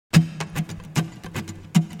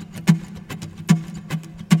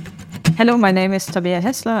Hello, my name is Tabea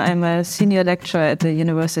Hessler. I'm a senior lecturer at the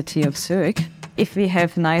University of Zurich. If we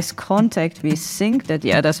have nice contact, we think that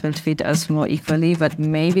the others will treat us more equally, but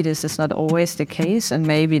maybe this is not always the case, and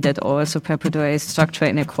maybe that also perpetuates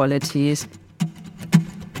structural inequalities.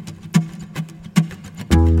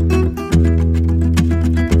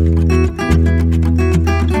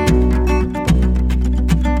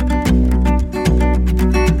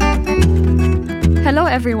 Hello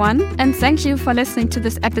everyone, and thank you for listening to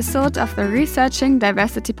this episode of the Researching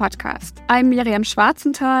Diversity podcast. I'm Miriam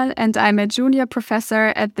Schwarzenthal, and I'm a junior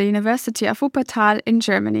professor at the University of Wuppertal in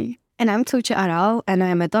Germany. And I'm Tuğçe Aral, and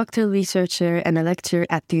I'm a doctoral researcher and a lecturer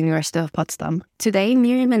at the University of Potsdam. Today,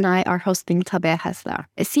 Miriam and I are hosting Tabea Hessler,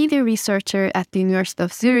 a senior researcher at the University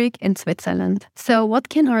of Zurich in Switzerland. So what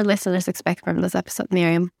can our listeners expect from this episode,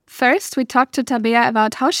 Miriam? First, we talked to Tabea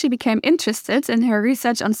about how she became interested in her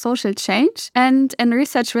research on social change and in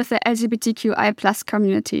research with the LGBTQI+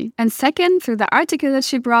 community. And second, through the article that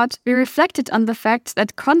she brought, we reflected on the fact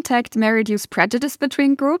that contact may reduce prejudice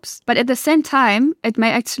between groups, but at the same time, it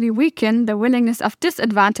may actually weaken the willingness of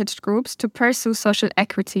disadvantaged groups to pursue social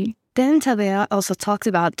equity. Then Tabea also talked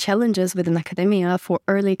about challenges within academia for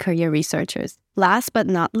early career researchers. Last but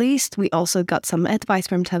not least, we also got some advice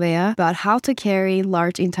from Tabea about how to carry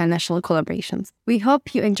large international collaborations. We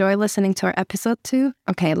hope you enjoy listening to our episode too.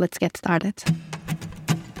 Okay, let's get started.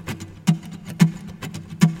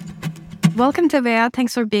 Welcome, Tabea.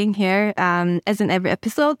 Thanks for being here. As in every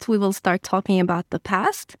episode, we will start talking about the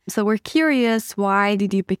past. So we're curious, why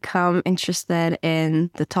did you become interested in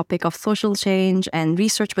the topic of social change and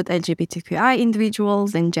research with LGBTQI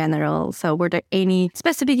individuals in general? So were there any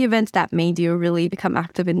specific events that made you really become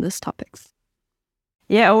active in these topics?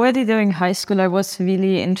 Yeah, already during high school, I was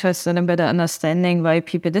really interested in better understanding why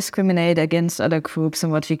people discriminate against other groups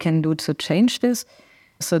and what we can do to change this.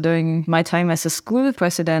 So during my time as a school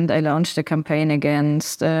president, I launched a campaign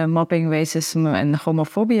against mobbing, racism and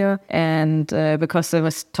homophobia, and because there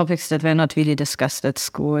was topics that were not really discussed at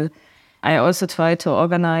school. I also tried to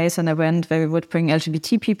organize an event where we would bring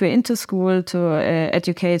LGBT people into school to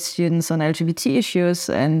educate students on LGBT issues,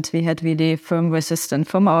 and we had really firm resistance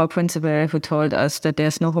from our principal, who told us that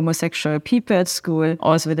there's no homosexual people at school.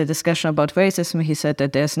 Also with a discussion about racism, he said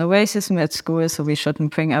that there's no racism at school, so we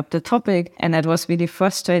shouldn't bring up the topic. And that was really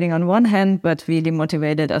frustrating on one hand, but really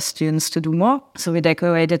motivated us students to do more. So we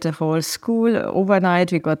decorated the whole school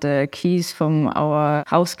overnight. We got the keys from our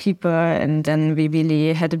housekeeper, and then we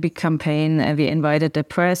really had a big campaign. And we invited the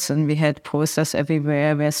press, and we had posters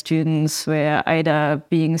everywhere where students were either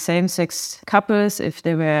being same-sex couples if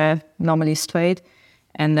they were normally straight.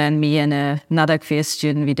 And then me and another queer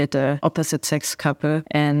student, we did the opposite sex couple.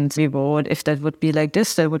 And we wrote, if that would be like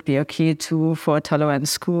this, that would be okay too for a tolerant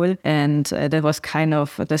school. And that was kind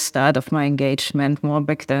of the start of my engagement more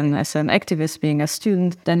back then as an activist, being a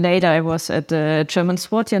student. Then later I was at the German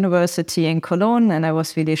Sport University in Cologne, and I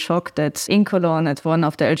was really shocked that in Cologne, at one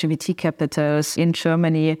of the LGBT capitals in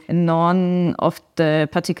Germany, none of the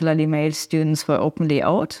particularly male students were openly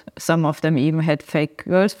out. Some of them even had fake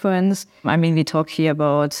girlfriends. I mean, we talk here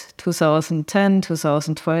about 2010,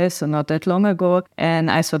 2012, so not that long ago. And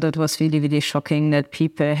I thought it was really, really shocking that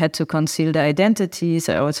people had to conceal their identities.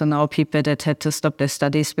 I also know people that had to stop their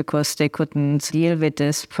studies because they couldn't deal with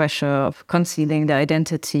this pressure of concealing their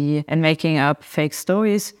identity and making up fake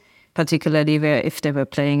stories, particularly where if they were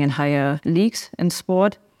playing in higher leagues in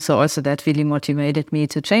sport. So also that really motivated me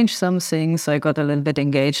to change something. So I got a little bit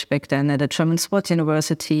engaged back then at the German Sport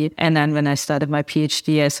University. And then when I started my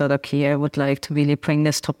PhD, I thought, okay, I would like to really bring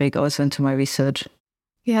this topic also into my research.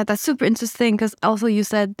 Yeah, that's super interesting, because also you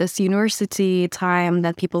said this university time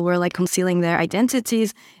that people were like concealing their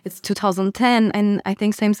identities. It's 2010, and I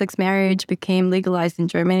think same-sex marriage became legalized in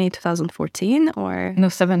Germany 2014 or? No,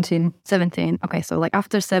 17. 17. Okay, so like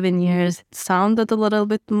after 7 years, it sounded a little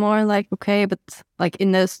bit more like, okay, but like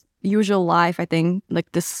in this usual life, I think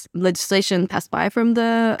like this legislation passed by from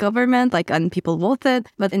the government, like, and people voted,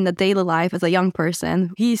 but in the daily life as a young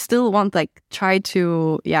person, he still won't like try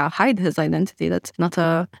to hide his identity. That's not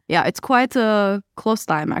it's quite a close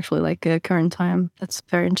time actually, like a current time. That's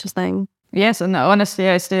very interesting. Yes, and honestly,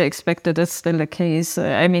 I still expect that it's still the case.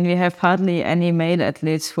 I mean, we have hardly any male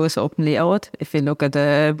athletes who is openly out. If you look at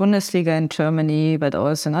the Bundesliga in Germany, but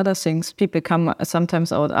also in other things, people come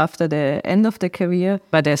sometimes out after the end of the career,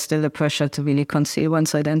 but there's still a pressure to really conceal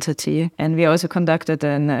one's identity. And we also conducted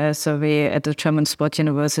a survey at the German Sport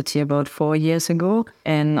University about 4 years ago.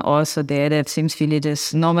 And also there seems really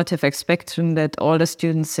this normative expectation that all the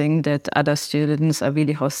students think that other students are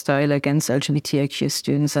really hostile against LGBTIQ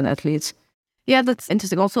students and athletes. Yeah, that's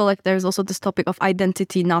interesting. Also, like there's also this topic of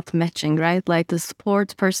identity not matching, right? Like the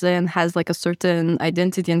sport person has like a certain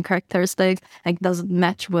identity and characteristic, like doesn't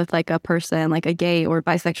match with like a person, like a gay or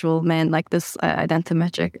bisexual man, like this identity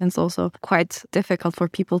matching. And it's also quite difficult for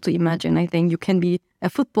people to imagine. I think you can be a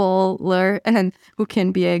footballer and who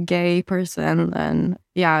can be a gay person. And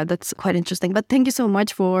yeah, that's quite interesting. But thank you so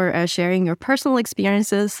much for sharing your personal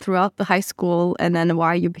experiences throughout the high school and then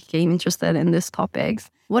why you became interested in these topics.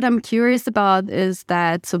 What I'm curious about is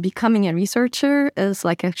that, so becoming a researcher is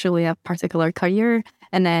like actually a particular career.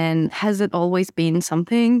 And then has it always been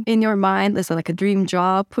something in your mind? Is it like a dream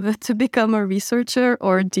job to become a researcher?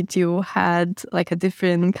 Or did you had like a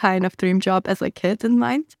different kind of dream job as a kid in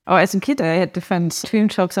mind? Oh, as a kid, I had different dream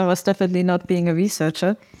jobs. I was definitely not being a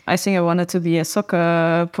researcher. I think I wanted to be a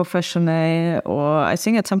soccer professional, or I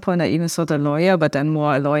think at some point I even thought a lawyer, but then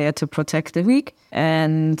more a lawyer to protect the weak.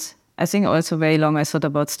 And I think also very long I thought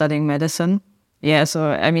about studying medicine. Yeah,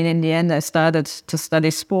 so I mean, in the end, I started to study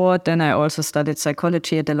sport. Then I also studied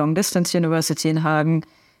psychology at the long distance university in Hagen.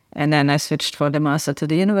 And then I switched for the master to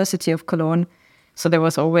the University of Cologne. So there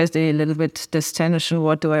was always a little bit this tension,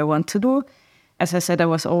 what do I want to do? As I said, I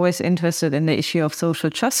was always interested in the issue of social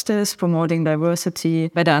justice, promoting diversity,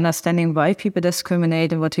 better understanding why people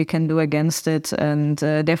discriminate and what we can do against it. And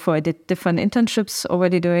therefore, I did different internships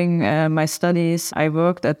already during my studies. I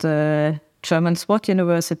worked at the German Sport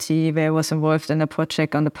University, where I was involved in a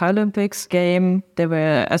project on the Paralympics game. They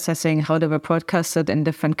were assessing how they were broadcasted in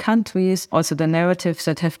different countries, also the narratives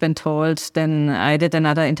that have been told. Then I did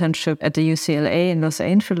another internship at the UCLA in Los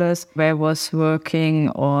Angeles, where I was working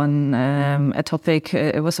on a topic.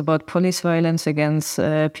 It was about police violence against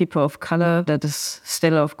people of color. That is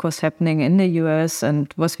still, of course, happening in the US,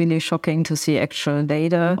 and was really shocking to see actual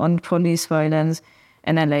data on police violence.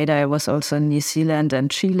 And then later I was also in New Zealand and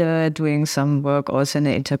Chile doing some work also in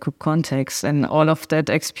the intergroup context. And all of that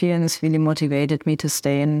experience really motivated me to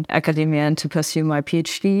stay in academia and to pursue my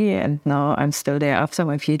PhD. And now I'm still there after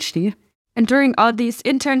my PhD. And during all these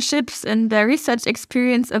internships and the research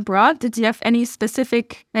experience abroad, did you have any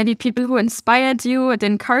specific, maybe people who inspired you and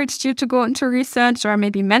encouraged you to go into research, or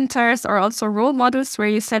maybe mentors or also role models where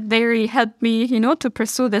you said they really helped me, to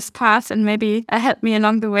pursue this path and maybe helped me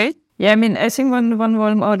along the way? Yeah, I mean, I think one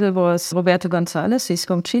role model was Roberto González. He's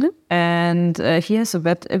from Chile. And he has a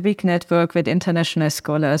big network with international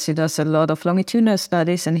scholars. He does a lot of longitudinal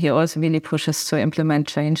studies, and he also really pushes to implement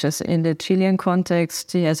changes in the Chilean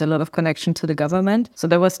context. He has a lot of connection to the government. So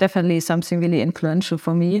that was definitely something really influential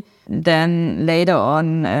for me. Then later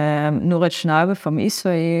on, Nurit Schnabel from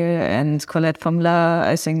Israel and Colette Fomla,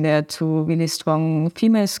 I think they're two really strong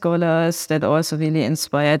female scholars that also really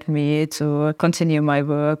inspired me to continue my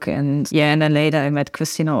work. And then later I met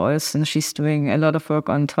Christina Olsen. She's doing a lot of work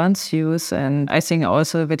on trans use, and I think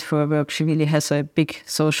also with her work she really has a big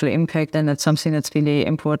social impact, and that's something that's really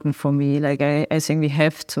important for me. Like I think we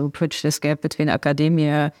have to bridge this gap between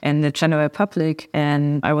academia and the general public,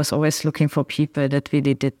 and I was always looking for people that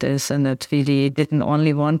really did this and that really didn't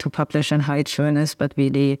only want to publish in high journals but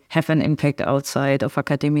really have an impact outside of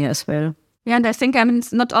academia as well. Yeah, and I think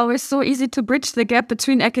it's not always so easy to bridge the gap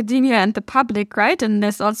between academia and the public, right? And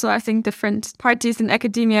there's also, I think, different parties in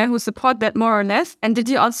academia who support that more or less. And did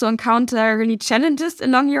you also encounter really challenges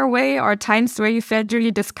along your way, or times where you felt really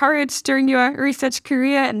discouraged during your research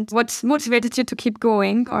career? And what motivated you to keep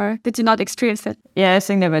going, or did you not experience that? Yeah, I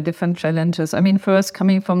think there were different challenges. I mean, first,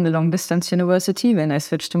 coming from the long distance university, when I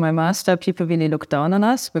switched to my master, people really looked down on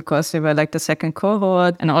us because we were like the second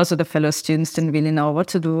cohort, and also the fellow students didn't really know what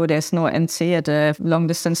to do. There's no at a long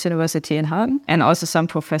distance university in Hagen. And also some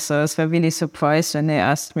professors were really surprised when they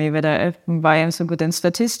asked me why I'm so good in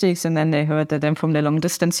statistics. And then they heard that I'm from the long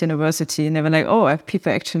distance university, and they were like, oh,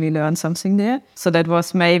 people actually learn something there. So that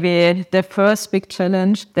was maybe the first big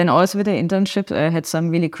challenge. Then also with the internship, I had some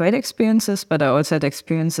really great experiences, but I also had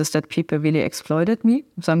experiences that people really exploited me.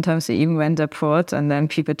 Sometimes they even went abroad, and then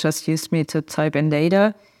people just used me to type in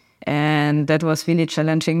data. And that was really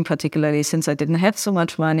challenging, particularly since I didn't have so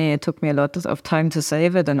much money. It took me a lot of time to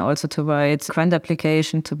save it and also to write grant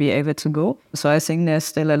application to be able to go. So I think there's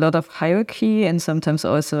still a lot of hierarchy and sometimes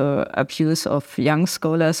also abuse of young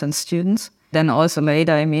scholars and students. Then also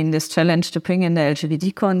later, I mean, this challenge to bring in the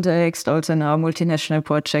LGBT context, also in our multinational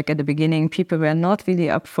project at the beginning, people were not really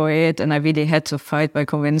up for it. And I really had to fight by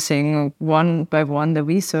convincing one by one the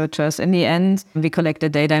researchers. In the end, we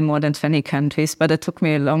collected data in more than 20 countries, but it took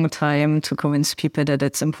me a long time to convince people that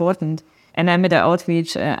it's important. And then with the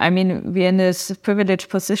outreach, we're in this privileged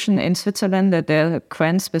position in Switzerland that there are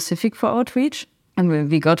grants specific for outreach. And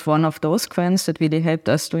we got one of those grants that really helped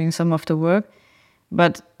us doing some of the work.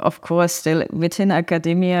 But of course, still within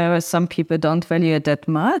academia, some people don't value it that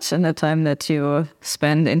much, and the time that you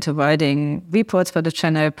spend into writing reports for the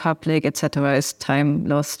general public, etc., is time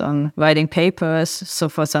lost on writing papers. So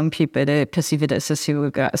for some people, they perceive it as a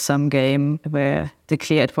zero-sum game where the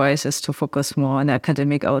clear advice is to focus more on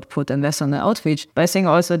academic output and less on the outreach. But I think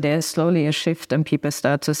also there's slowly a shift and people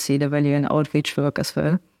start to see the value in outreach work as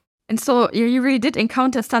well. And so you really did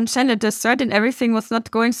encounter some challenges, right? And everything was not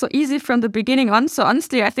going so easy from the beginning on. So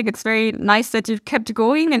honestly, I think it's very nice that you kept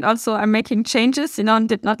going and also are making changes, and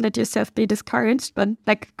did not let yourself be discouraged. But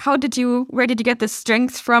where did you get the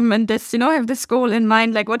strength from and this, have this goal in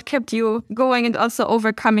mind? What kept you going and also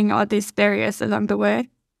overcoming all these barriers along the way?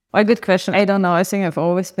 Well, good question. I don't know. I think I've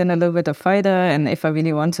always been a little bit a fighter, and if I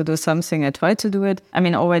really want to do something, I try to do it. I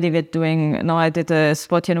mean, already I did a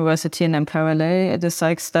sport university and in parallel the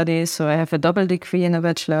psych studies, so I have a double degree in a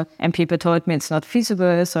bachelor, and people told me it's not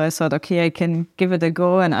feasible, so I thought, okay, I can give it a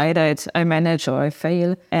go, and either I manage or I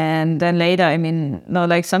fail. And then later,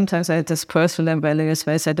 sometimes I had this personal values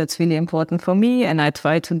where I said that's really important for me, and I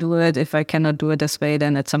try to do it. If I cannot do it this way,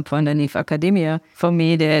 then at some point I leave academia. For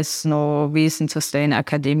me, there's no reason to stay in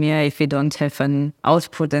academia if we don't have an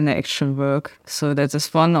output in the actual work. So that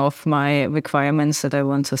is one of my requirements, that I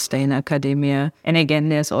want to stay in academia. And again,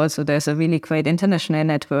 there's a really great international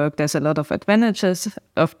network. There's a lot of advantages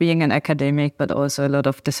of being an academic, but also a lot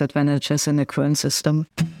of disadvantages in the current system.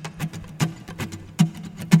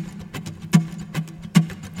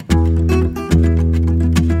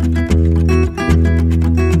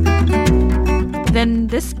 Then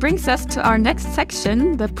this brings us to our next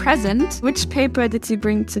section, the present. Which paper did you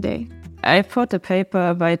bring today? I brought a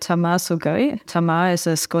paper by Tamar Sogari. Tamar is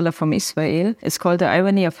a scholar from Israel. It's called The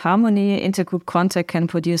Irony of Harmony. Intergroup contact can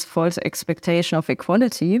produce false expectation of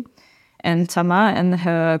equality. And Tamar and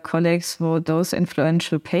her colleagues wrote those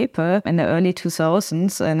influential paper in the early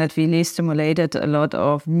 2000s, and it really stimulated a lot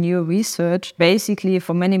of new research. Basically,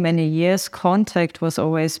 for many, many years, contact was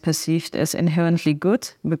always perceived as inherently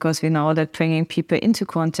good, because we know that bringing people into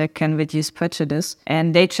contact can reduce prejudice.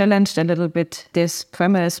 And they challenged a little bit this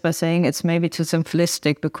premise by saying it's maybe too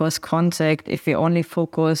simplistic, because contact, if we only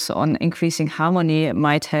focus on increasing harmony,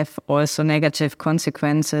 might have also negative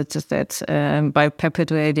consequences that by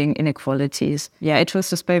perpetuating inequality. Yeah, I chose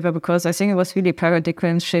this paper because I think it was really a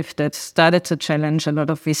paradigm shift that started to challenge a lot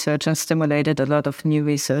of research and stimulated a lot of new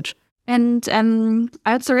research. And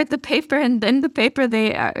I also read the paper, and in the paper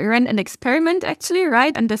they ran an experiment actually,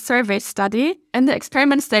 right? And a survey study. In the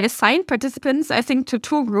experiments, they assigned participants, I think, to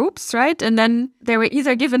two groups, right? And then they were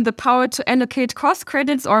either given the power to allocate course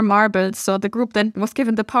credits or marbles. So the group that was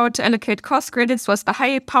given the power to allocate course credits was the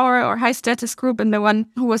high power or high status group, and the one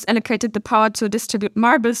who was allocated the power to distribute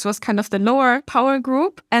marbles was kind of the lower power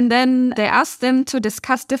group. And then they asked them to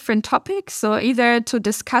discuss different topics. So either to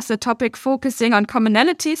discuss a topic focusing on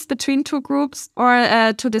commonalities between two groups,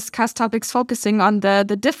 or to discuss topics focusing on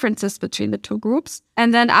the differences between the two groups.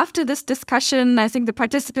 And then after this discussion, I think the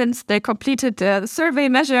participants, they completed the survey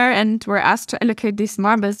measure and were asked to allocate these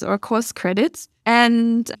marbles or course credits.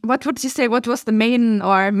 And what would you say, what was the main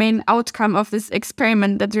outcome of this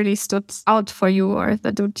experiment that really stood out for you, or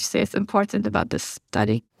that would you say is important about this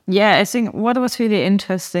study? Yeah, I think what was really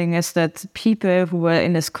interesting is that people who were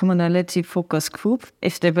in this commonality-focused group,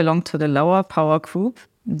 if they belong to the lower power group,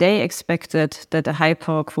 they expected that the high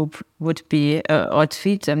power group would be or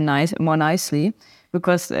treat them more nicely,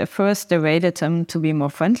 because first they rated them to be more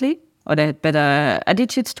friendly, or they had better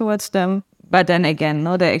attitudes towards them. But then again,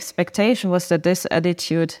 the expectation was that this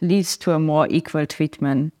attitude leads to a more equal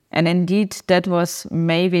treatment. And indeed, that was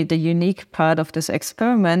maybe the unique part of this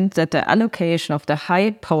experiment, that the allocation of the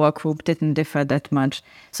high power group didn't differ that much.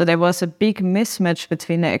 So there was a big mismatch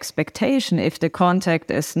between the expectation. If the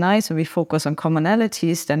contact is nice and we focus on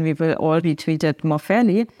commonalities, then we will all be treated more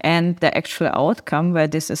fairly, and the actual outcome where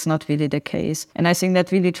this is not really the case. And I think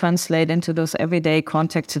that really translates into those everyday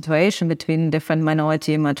contact situation between different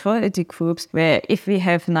minority and majority groups, where if we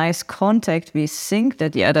have nice contact, we think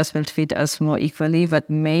that the others will treat us more equally, but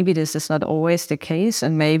maybe this is not always the case,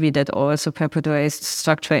 and maybe that also perpetuates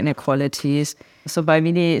structural inequalities. So by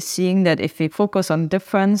really seeing that if we focus on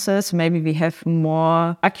differences, maybe we have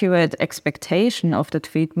more accurate expectation of the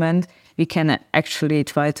treatment, we can actually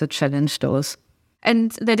try to challenge those.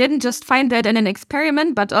 And they didn't just find that in an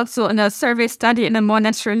experiment, but also in a survey study in a more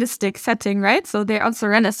naturalistic setting, right? So they also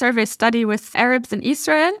ran a survey study with Arabs in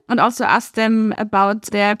Israel and also asked them about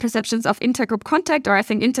their perceptions of intergroup contact, or I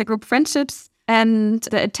think intergroup friendships. and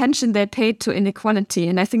the attention they paid to inequality.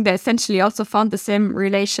 And I think they essentially also found the same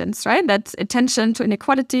relations, right? That attention to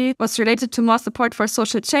inequality was related to more support for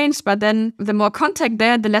social change, but then the more contact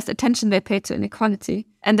there, the less attention they paid to inequality.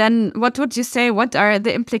 And then what would you say, what are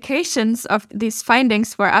the implications of these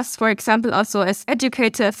findings for us, for example, also as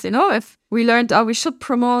educators, if we learned, we should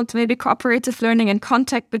promote maybe cooperative learning and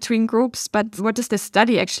contact between groups, but what does the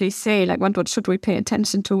study actually say? Like what should we pay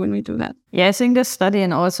attention to when we do that? Yeah, I think this study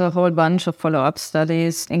and also a whole bunch of follow-up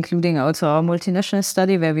studies, including also our multinational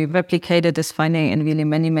study where we replicated this finding in really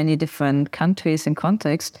many, many different countries and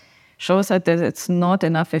contexts, shows that it's not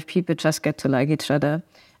enough if people just get to like each other.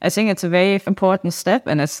 I think it's a very important step,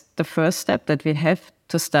 and it's the first step that we have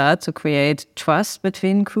to start to create trust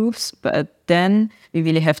between groups. But then we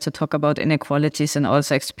really have to talk about inequalities and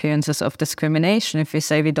also experiences of discrimination. If we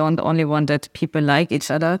say we don't only want that people like each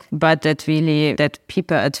other, but that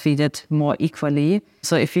people are treated more equally.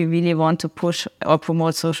 So if we really want to push or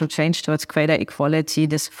promote social change towards greater equality,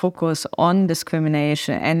 this focus on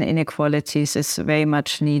discrimination and inequalities is very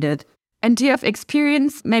much needed. And do you have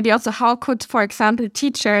experience, maybe also how could, for example,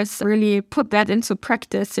 teachers really put that into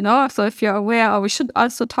practice, So if you're aware, or we should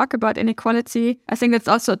also talk about inequality, I think that's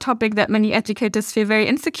also a topic that many educators feel very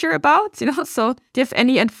insecure about, So do you have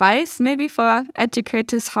any advice maybe for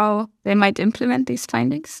educators how they might implement these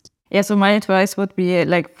findings? Yeah, so my advice would be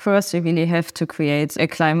first we really have to create a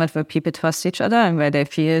climate where people trust each other and where they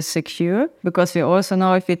feel secure. Because we also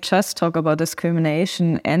know if we just talk about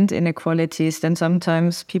discrimination and inequalities, then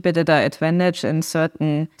sometimes people that are advantaged in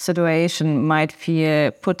certain situation might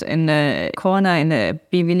feel put in a corner,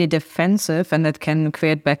 be really defensive, and that can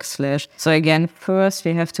create backslash. So again, first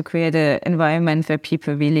we have to create an environment where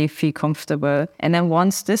people really feel comfortable. And then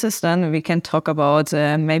once this is done, we can talk about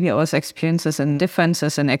maybe also experiences and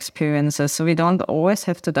differences in experiences. So we don't always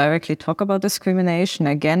have to directly talk about discrimination.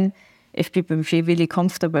 Again, if people feel really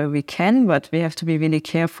comfortable, we can, but we have to be really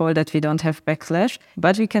careful that we don't have backlash.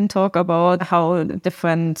 But we can talk about how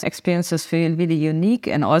different experiences feel really unique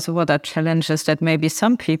and also what are challenges that maybe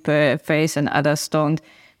some people face and others don't.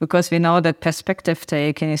 Because we know that perspective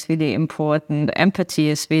taking is really important, empathy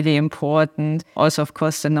is really important. Also, of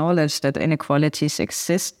course, the knowledge that inequalities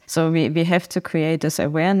exist. So we have to create this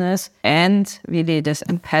awareness and really this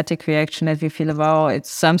empathic reaction that we feel, wow, it's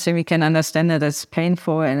something we can understand that it's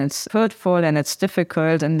painful and it's hurtful and it's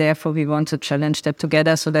difficult. And therefore, we want to challenge that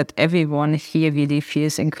together so that everyone here really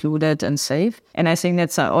feels included and safe. And I think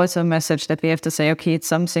that's also a message that we have to say, okay, it's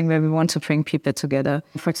something where we want to bring people together.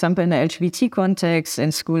 For example, in the LGBT context,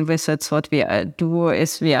 in school visits, what we do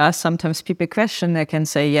is we ask sometimes people question. They can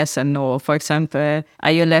say yes and no. For example,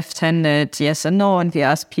 are you left-handed? Yes and no. And we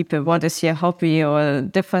ask people, what is your hobby or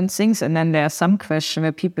different things? And then there are some questions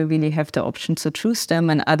where people really have the option to choose them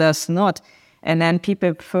and others not. And then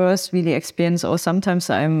people first really experience, sometimes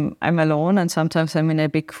I'm alone and sometimes I'm in a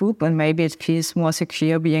big group, and maybe it feels more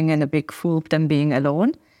secure being in a big group than being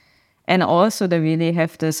alone. And also they really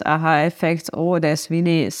have this aha effect, there's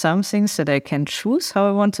really some things that I can choose how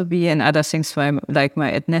I want to be, and other things like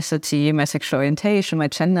my ethnicity, my sexual orientation, my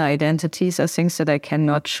gender identities are things that I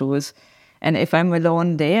cannot choose. And if I'm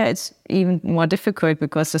alone there, it's even more difficult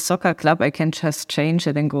because the soccer club, I can just change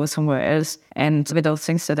it and go somewhere else. And with those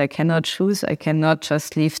things that I cannot choose, I cannot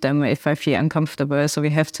just leave them if I feel uncomfortable. So we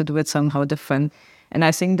have to do it somehow different. And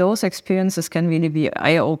I think those experiences can really be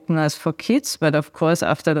eye-openers for kids. But of course,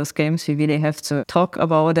 after those games, we really have to talk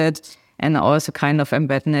about it and also kind of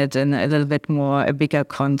embed it in a little bit more a bigger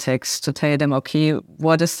context to tell them, okay,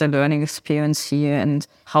 what is the learning experience here and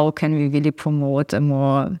how can we really promote a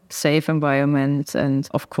more safe environment? And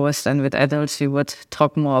of course, then with adults, we would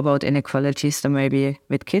talk more about inequalities than maybe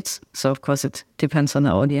with kids. So of course, it depends on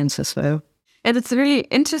the audience as well. And it's a really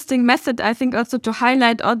interesting method, I think, also to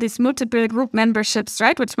highlight all these multiple group memberships,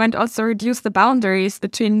 right? Which might also reduce the boundaries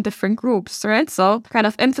between different groups, right? So kind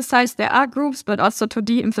of emphasize there are groups, but also to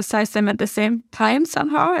de-emphasize them at the same time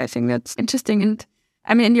somehow. I think that's interesting. And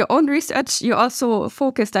I mean, in your own research, you also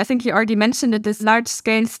focused, I think you already mentioned it, this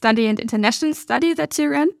large-scale study and international study that you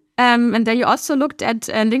ran. And then you also looked at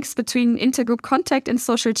links between intergroup contact and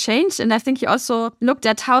social change. And I think you also looked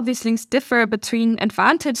at how these links differ between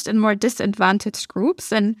advantaged and more disadvantaged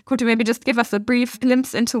groups. And could you maybe just give us a brief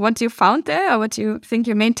glimpse into what you found there, or what you think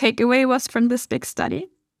your main takeaway was from this big study?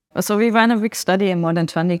 So we ran a big study in more than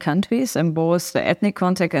 20 countries in both the ethnic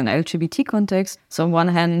context and LGBT context. So on one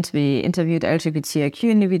hand, we interviewed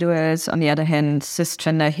LGBTIQ individuals, on the other hand,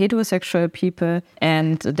 cisgender heterosexual people,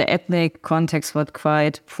 and the ethnic context was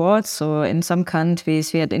quite broad. So in some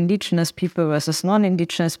countries, we had indigenous people versus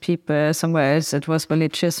non-indigenous people. Somewhere else, it was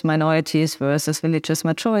religious minorities versus religious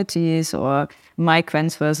majorities, or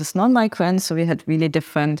migrants versus non-migrants. So we had really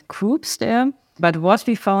different groups there. But what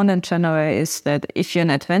we found in general is that if you're an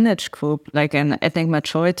advantaged group, like an ethnic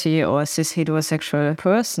majority or a cis heterosexual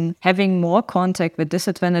person, having more contact with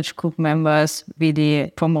disadvantaged group members really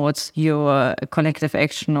promotes your collective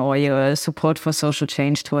action or your support for social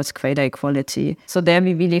change towards greater equality. So there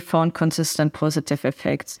we really found consistent positive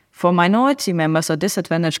effects. For minority members or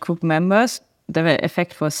disadvantaged group members, the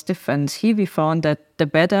effect was different. Here we found that the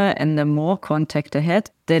better and the more contact they had,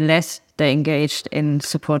 the less they engaged in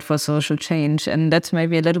support for social change. And that's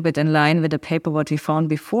maybe a little bit in line with the paper what we found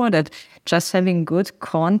before, that just having good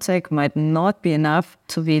contact might not be enough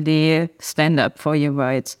to really stand up for your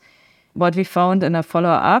rights. What we found in a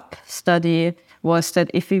follow-up study was that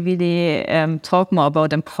if we really talk more about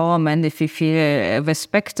empowerment, if we feel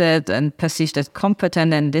respected and perceived as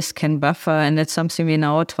competent, and this can buffer, and it's something we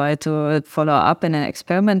now try to follow up in an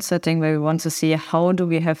experiment setting where we want to see how do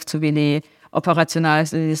we have to really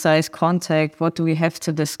operationalize contact, what do we have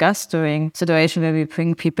to discuss during situation where we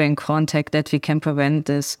bring people in contact, that we can prevent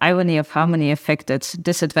this irony of harmony effect that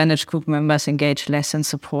disadvantaged group members engage less in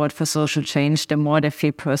support for social change the more they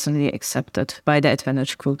feel personally accepted by the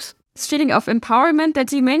advantaged groups. This feeling of empowerment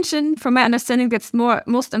that you mentioned, from my understanding, that's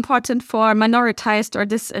most important for minoritized or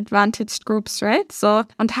disadvantaged groups, right? So,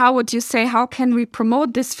 and how would you say, how can we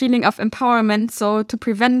promote this feeling of empowerment so to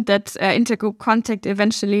prevent that intergroup contact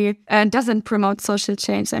eventually doesn't promote social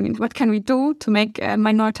change? I mean, what can we do to make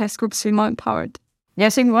minoritized groups feel more empowered? Yeah, I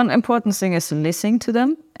think one important thing is listening to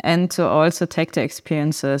them and to also take the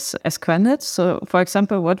experiences as granted. So, for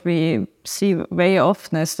example, what we see very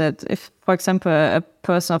often is that if, for example, a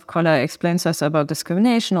person of color explains us about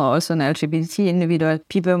discrimination, or also an LGBT individual,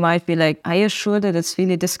 people might be like, are you sure that it's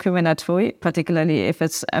really discriminatory, particularly if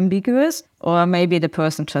it's ambiguous? Or maybe the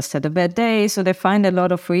person just had a bad day, so they find a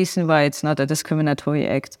lot of reason why it's not a discriminatory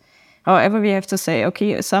act. However, we have to say,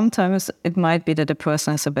 okay, sometimes it might be that the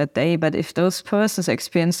person has a bad day, but if those persons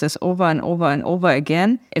experience this over and over and over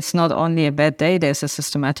again, it's not only a bad day, there's a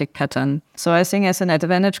systematic pattern. So I think as an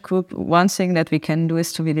advantaged group, one thing that we can do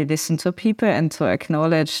is to really listen to people and to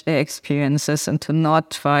acknowledge their experiences and to not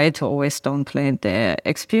try to always downplay their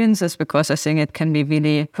experiences, because I think it can be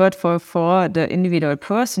really hurtful for the individual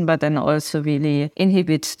person, but then also really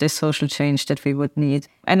inhibit the social change that we would need.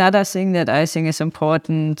 Another thing that I think is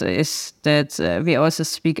important is that we also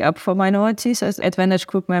speak up for minorities as advantaged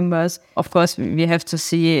group members. Of course, we have to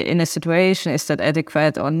see in a situation, is that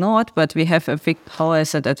adequate or not, but we have a big power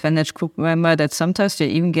as an advantaged group member that sometimes you're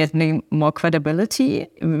even getting more credibility,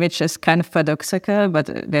 which is kind of paradoxical, but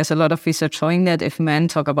there's a lot of research showing that if men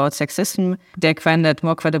talk about sexism, they're granted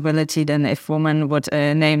more credibility than if women would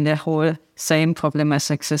name the whole same problem as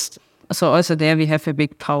sexist. So also there we have a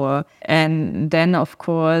big power. And then, of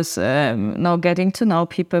course, now getting to know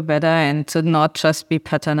people better and to not just be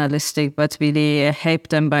paternalistic, but really help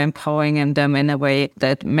them by empowering them in a way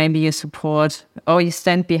that maybe you support or you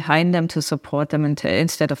stand behind them to support them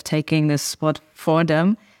instead of taking this spot for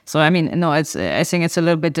them. So, I mean, no, I think it's a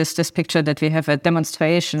little bit this picture that we have a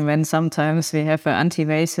demonstration when sometimes we have an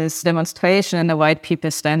anti-racist demonstration and the white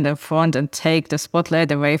people stand in front and take the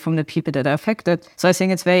spotlight away from the people that are affected. So I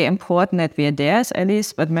think it's very important that we are there as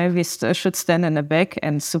allies, but maybe we should stand in the back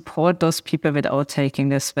and support those people without taking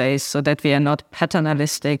the space, so that we are not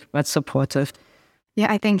paternalistic, but supportive.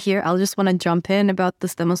 Yeah, I think here I'll just want to jump in about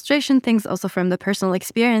this demonstration things, also from the personal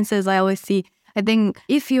experiences I always see. I think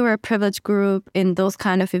if you're a privileged group in those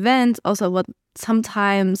kind of events, also what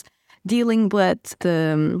sometimes dealing with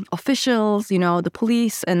the officials, you know, the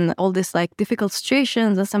police and all this like difficult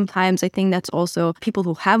situations. And sometimes I think that's also people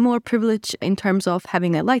who have more privilege in terms of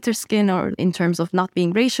having a lighter skin or in terms of not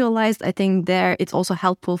being racialized. I think there it's also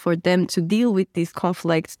helpful for them to deal with these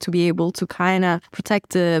conflicts, to be able to kind of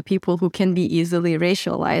protect the people who can be easily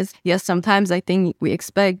racialized. Yes, sometimes I think we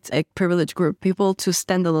expect a privileged group of people to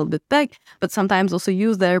stand a little bit back, but sometimes also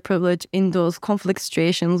use their privilege in those conflict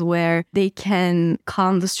situations where they can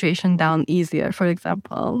calm the situation down easier, for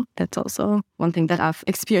example. That's also one thing that I've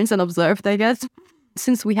experienced and observed, I guess.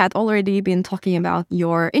 Since we had already been talking about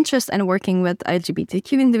your interest and working with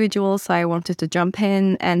LGBTQ individuals, I wanted to jump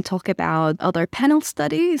in and talk about other panel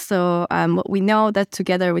studies. So we know that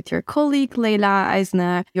together with your colleague, Leila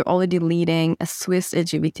Eisner, you're already leading a Swiss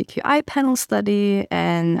LGBTQI panel study.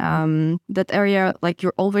 And that area, like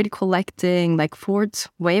you're already collecting like fourth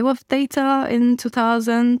wave of data in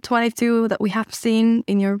 2022 that we have seen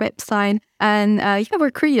in your website. And we're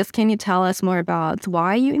curious, can you tell us more about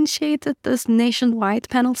why you initiated this nationwide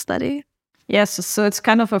panel study? Yes, so it's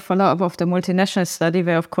kind of a follow-up of the multinational study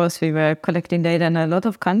where, of course, we were collecting data in a lot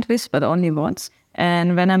of countries, but only once.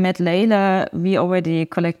 And when I met Leila, we already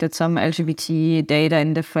collected some LGBT data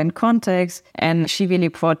in different contexts, and she really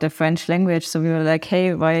brought the French language. So we were like,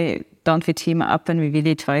 hey, why don't we team up and we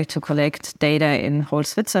really try to collect data in whole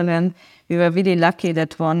Switzerland? We were really lucky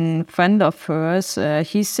that one friend of hers,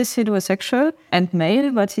 he's cis heterosexual and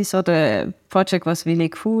male, but he thought the project was really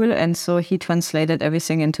cool. And so he translated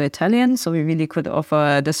everything into Italian. So we really could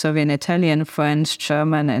offer the survey in Italian, French,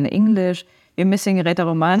 German, and English. We're missing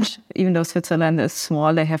Rätoromansch, even though Switzerland is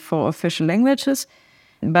small, they have 4 official languages.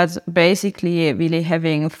 But basically, really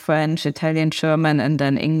having French, Italian, German, and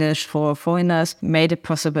then English for foreigners made it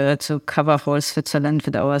possible to cover whole Switzerland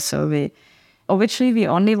with our survey. Originally, we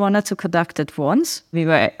only wanted to conduct it once. We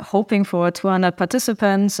were hoping for 200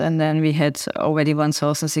 participants, and then we had already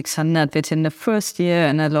 1,600 within the first year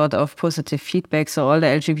and a lot of positive feedback. So all the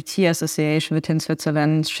LGBT association within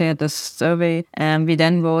Switzerland shared this survey. And we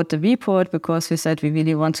then wrote the report because we said we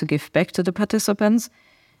really want to give back to the participants.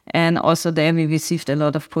 And also there we received a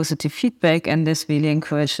lot of positive feedback, and this really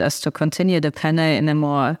encouraged us to continue the panel in a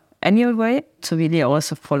more annual way to really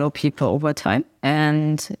also follow people over time.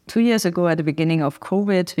 And 2 years ago, at the beginning of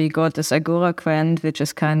COVID, we got this Agora grant, which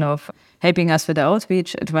is kind of helping us with the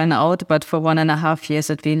outreach. It ran out, but for 1.5 years,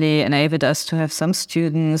 it really enabled us to have some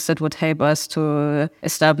students that would help us to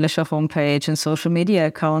establish a homepage and social media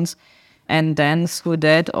accounts. And then through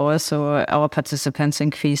that, also our participants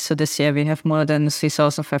increased. So this year we have more than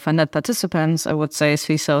 3,500 participants. I would say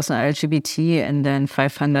 3,000 LGBT and then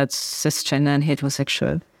 500 cisgender and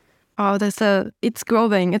heterosexual. Oh, it's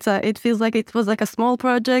growing. It feels like it was like a small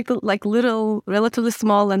project, like relatively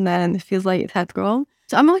small, and then it feels like it had grown.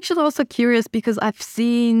 So I'm actually also curious because I've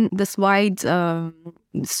seen this wide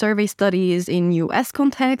survey studies in US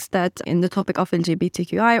context that in the topic of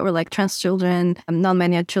LGBTQI or like trans children,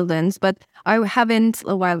 non-binary children, but I haven't,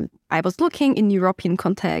 while I was looking in European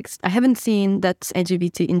context, I haven't seen that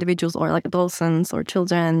LGBT individuals or like adolescents or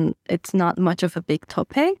children, it's not much of a big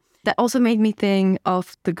topic. That also made me think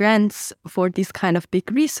of the grants for this kind of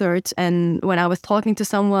big research. And when I was talking to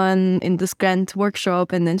someone in this grant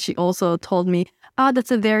workshop, and then she also told me,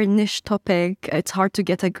 that's a very niche topic. It's hard to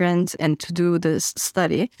get a grant and to do this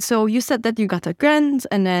study. So you said that you got a grant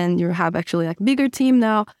and then you have actually like bigger team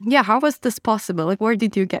now. Yeah, how was this possible? Like, where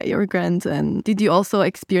did you get your grant? And did you also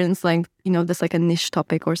experience like, this like a niche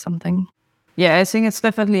topic or something? Yeah, I think it's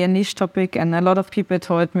definitely a niche topic, and a lot of people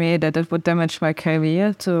told me that it would damage my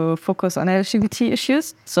career to focus on LGBT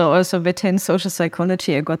issues. So also within social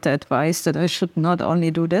psychology, I got the advice that I should not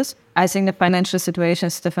only do this. I think the financial situation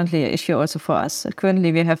is definitely an issue also for us.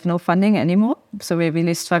 Currently, we have no funding anymore, so we're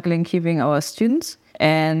really struggling keeping our students.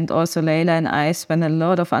 And also Leila and I spend a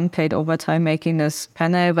lot of unpaid overtime making this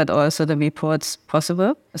panel, but also the reports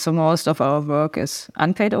possible. So most of our work is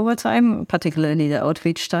unpaid overtime, particularly the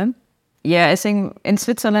outreach time. Yeah, I think in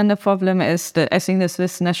Switzerland, the problem is that I think the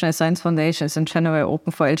Swiss National Science Foundation is in general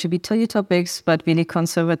open for LGBT topics, but really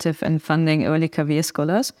conservative in funding early career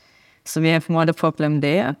scholars. So we have more the problem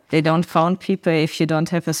there. They don't found people if you don't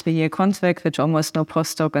have a 3-year contract, which almost no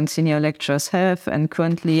postdoc and senior lecturers have. And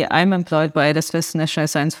currently I'm employed by the Swiss National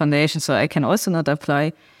Science Foundation, so I can also not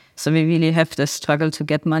apply. So we really have the struggle to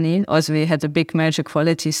get money. Also, we had a big marriage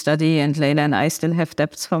equality study, and Leila and I still have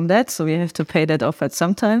debts from that. So we have to pay that off at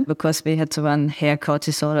some time because we had to run hair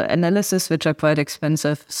cortisol analysis, which are quite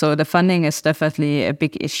expensive. So the funding is definitely a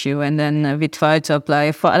big issue. And then we try to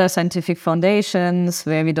apply for other scientific foundations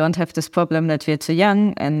where we don't have this problem that we're too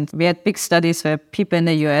young. And we had big studies where people in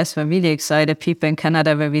the US were really excited, people in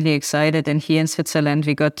Canada were really excited. And here in Switzerland,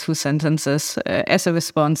 we got 2 sentences as a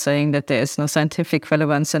response saying that there is no scientific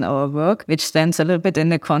relevance in our work, which stands a little bit in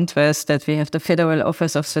the contrast that we have the Federal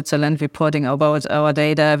Office of Switzerland reporting about our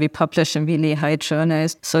data. We publish in really high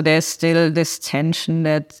journals. So there's still this tension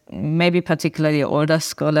that maybe particularly older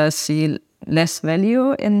scholars see less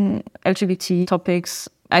value in LGBT topics,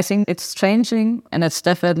 I think it's changing, and it's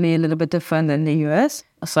definitely a little bit different in the US.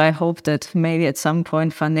 So I hope that maybe at some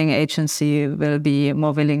point funding agency will be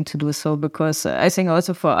more willing to do so, because I think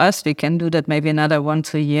also for us, we can do that maybe another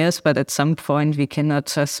 1-2 years, but at some point we cannot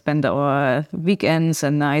just spend our weekends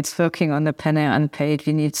and nights working on the panel unpaid.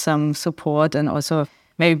 We need some support, and also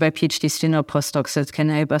maybe by PhD student or postdocs that can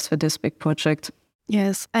help us with this big project.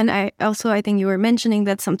 Yes. And I think you were mentioning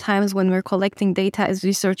that sometimes when we're collecting data as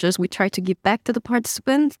researchers, we try to give back to the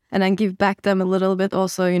participants and then give back them a little bit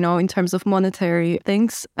also, in terms of monetary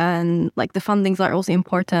things. And like the fundings are also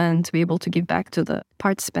important to be able to give back to the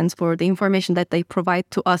participants for the information that they provide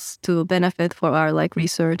to us to benefit for our like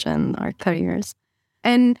research and our careers.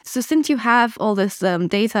 And so since you have all this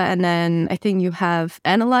data, and then I think you have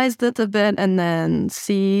analyzed it a bit and then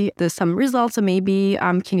see there's some results, so maybe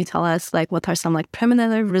can you tell us like what are some like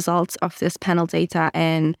preliminary results of this panel data,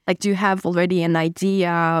 and like do you have already an idea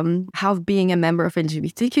how being a member of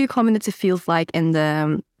LGBTQ community feels like in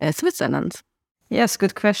the Switzerland? Yes,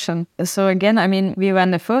 good question. So again, I mean, we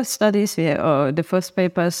ran the first studies, the first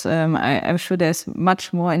papers. I'm sure there's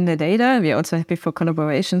much more in the data. We're also happy for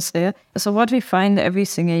collaborations there. So what we find every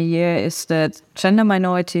single year is that gender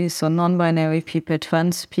minorities, so non-binary people,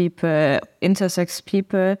 trans people, intersex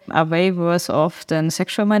people are way worse off than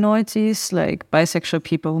sexual minorities, like bisexual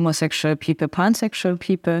people, homosexual people, pansexual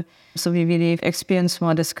people. So we really experience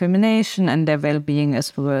more discrimination, and their well-being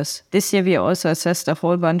is worse. This year we also assessed a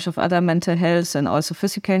whole bunch of other mental health and also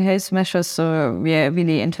physical health measures. So we are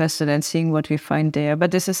really interested in seeing what we find there.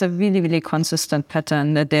 But this is a really, really consistent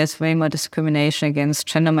pattern that there's way more discrimination against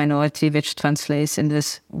gender minority, which translates in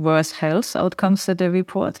this worse health outcomes that they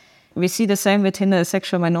report. We see the same within the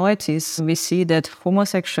sexual minorities. We see that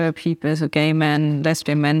homosexual people, so gay men,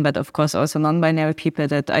 lesbian men, but of course also non-binary people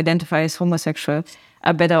that identify as homosexual,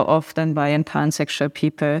 are better off than bi and pansexual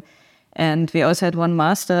people. And we also had one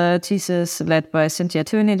master thesis led by Cynthia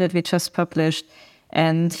Tierney that we just published.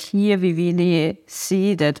 And here we really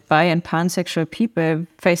see that bi and pansexual people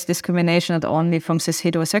face discrimination not only from cis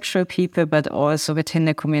heterosexual people, but also within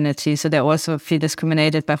the community. So they also feel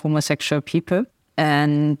discriminated by homosexual people.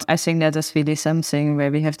 And I think that is really something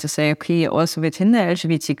where we have to say, okay, also within the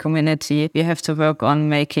LGBT community, we have to work on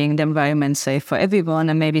making the environment safe for everyone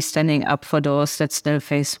and maybe standing up for those that still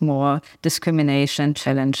face more discrimination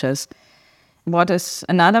challenges. What is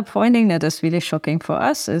another finding that is really shocking for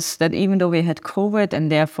us is that even though we had COVID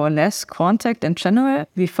and therefore less contact in general,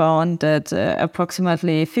 we found that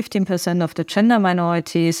approximately 15% of the gender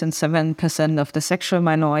minorities and 7% of the sexual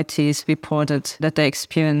minorities reported that they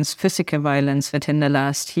experienced physical violence within the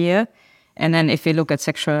last year. And then if we look at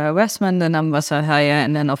sexual harassment, the numbers are higher.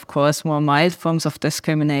 And then, of course, more mild forms of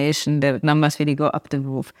discrimination, the numbers really go up the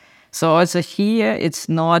roof. So also here, it's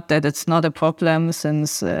not that it's not a problem,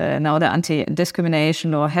 since now the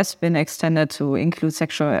anti-discrimination law has been extended to include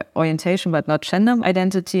sexual orientation, but not gender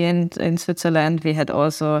identity in Switzerland. We had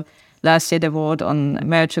also last year the vote on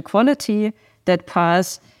marriage equality that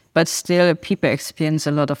passed, but still people experience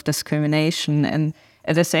a lot of discrimination. And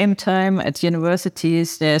at the same time, at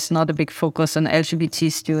universities, there's not a big focus on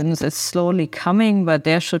LGBT students. It's slowly coming, but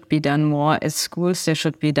there should be done more. At schools, there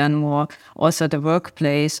should be done more. Also at the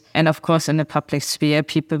workplace. And of course, in the public sphere,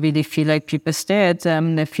 people really feel like people stare at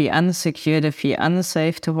them. They feel insecure. They feel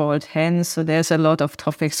unsafe to hold hands. So there's a lot of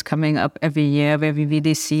topics coming up every year where we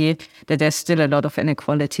really see that there's still a lot of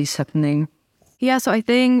inequalities happening. Yeah, so I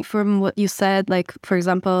think from what you said, like, for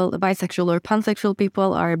example, bisexual or pansexual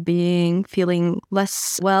people are feeling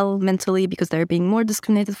less well mentally because they're being more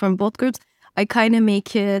discriminated from both groups. I kind of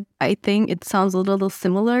make it, I think it sounds a little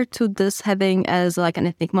similar to this having as like an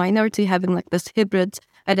ethnic minority, having like this hybrid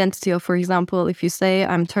identity of, for example, if you say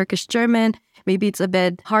I'm Turkish German, maybe it's a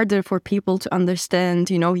bit harder for people to understand,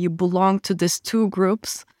 you belong to these two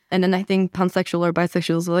groups. And then I think pansexual or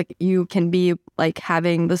bisexuals, like you can be like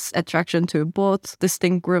having this attraction to both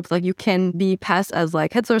distinct groups. Like you can be passed as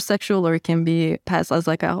like heterosexual or it can be passed as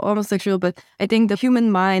like a homosexual. But I think the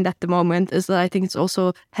human mind at the moment is that I think it's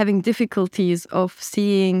also having difficulties of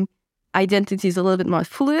seeing identities a little bit more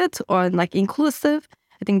fluid or like inclusive.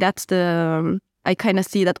 I think that's I kind of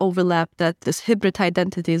see that overlap, that this hybrid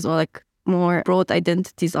identities or like more broad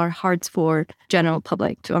identities are hard for general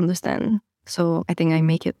public to understand. So I think I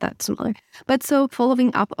make it that similar. But so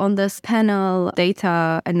following up on this panel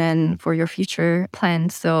data and then for your future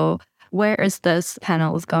plans, so where is this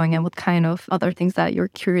panel going and what kind of other things that you're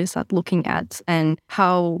curious at looking at, and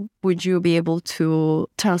how would you be able to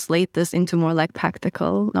translate this into more like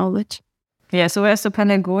practical knowledge? Yeah, so where's the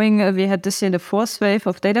panel going? We had this year the fourth wave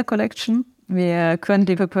of data collection. We are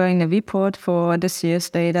currently preparing a report for this year's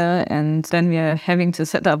data, and then we are having to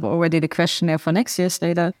set up already the questionnaire for next year's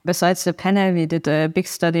data. Besides the panel, we did a big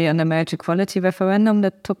study on the marriage equality referendum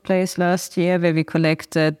that took place last year, where we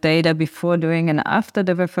collected data before, during, and after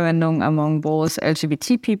the referendum among both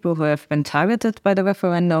LGBT people who have been targeted by the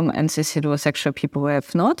referendum and cis heterosexual people who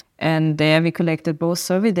have not. And there we collected both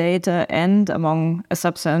survey data and among a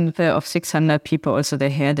subsample of 600 people also the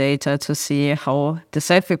hair data to see how the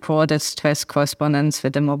self-reported stress corresponds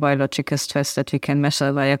with the more biological stress that we can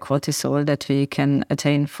measure via cortisol that we can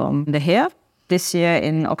attain from the hair. This year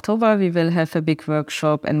in October, we will have a big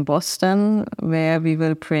workshop in Boston where we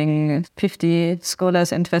will bring 50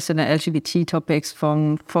 scholars interested in LGBT topics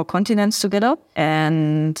from 4 continents together.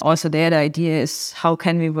 And also there the idea is how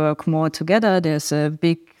can we work more together? There's a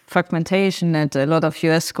big fragmentation and a lot of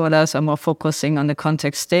US scholars are more focusing on the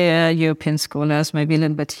context there. European scholars maybe a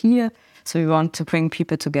little bit here. So we want to bring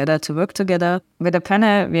people together to work together. With the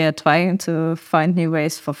panel, we are trying to find new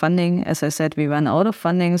ways for funding. As I said, we run out of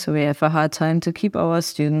funding, so we have a hard time to keep our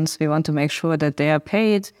students. We want to make sure that they are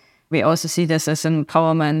paid. We also see this as an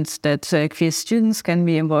empowerment that queer students can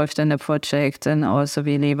be involved in the project and also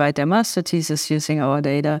really write their master thesis using our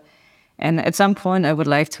data. And at some point, I would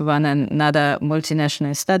like to run another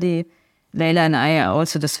multinational study. Leila and I are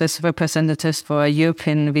also the Swiss representatives for a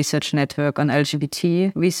European research network on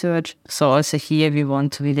LGBT research. So also here we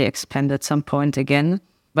want to really expand at some point again.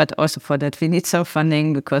 But also for that, we need some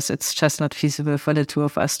funding because it's just not feasible for the two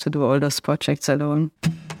of us to do all those projects alone.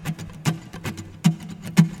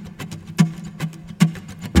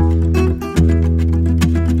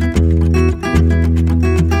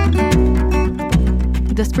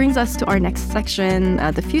 This brings us to our next section,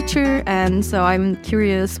 the future. And so I'm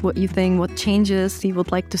curious what you think, what changes you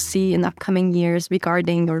would like to see in upcoming years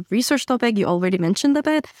regarding your research topic. You already mentioned a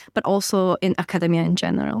bit, but also in academia in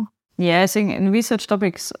general. Yeah, I think in research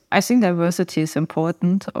topics, I think diversity is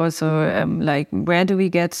important. Also, like where do we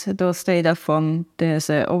get those data from? There's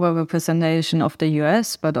an overrepresentation of the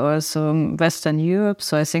US, but also Western Europe.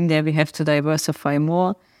 So I think there we have to diversify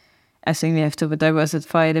more. I think we have to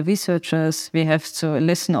diversify the researchers. We have to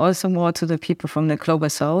listen also more to the people from the Global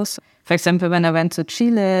South. For example, when I went to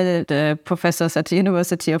Chile, the professors at the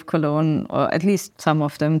University of Cologne, or at least some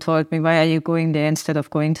of them, told me, why are you going there instead of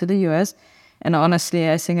going to the US? And honestly,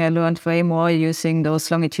 I think I learned way more using those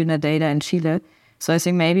longitudinal data in Chile. So I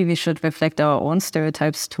think maybe we should reflect our own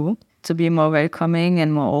stereotypes too, to be more welcoming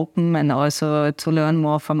and more open and also to learn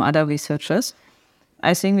more from other researchers.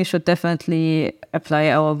 I think we should definitely apply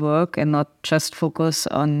our work and not just focus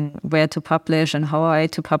on where to publish and how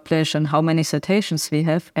to publish and how many citations we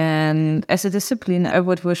have. And as a discipline, I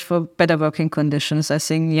would wish for better working conditions. I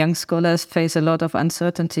think young scholars face a lot of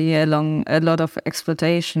uncertainty along a lot of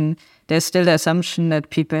exploitation. There's still the assumption that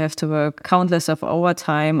people have to work countless of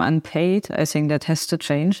overtime unpaid. I think that has to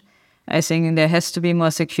change. I think there has to be more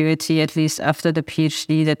security, at least after the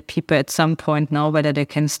PhD, that people at some point know whether they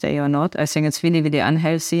can stay or not. I think it's really, really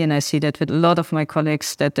unhealthy. And I see that with a lot of my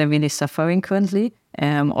colleagues that they're really suffering currently.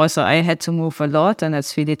 Also, I had to move a lot and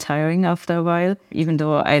it's really tiring after a while, even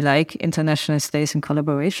though I like international stays and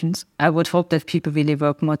collaborations. I would hope that people really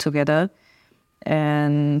work more together.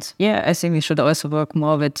 And yeah, I think we should also work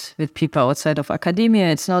more with people outside of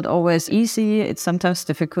academia. It's not always easy. It's sometimes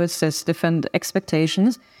difficult. There's different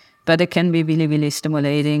expectations. But it can be really, really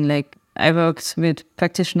stimulating. Like I worked with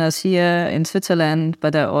practitioners here in Switzerland,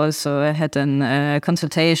 but I also had a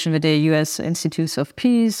consultation with the US Institutes of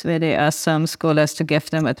Peace, where they asked some scholars to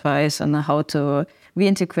give them advice on how to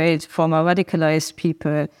reintegrate former radicalized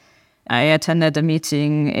people. I attended a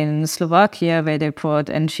meeting in Slovakia where they brought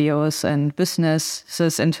NGOs and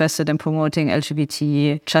businesses interested in promoting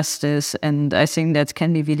LGBT justice. And I think that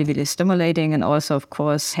can be really, really stimulating and also, of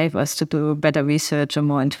course, help us to do better research and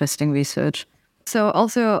more interesting research. So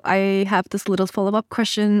also I have this little follow-up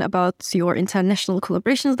question about your international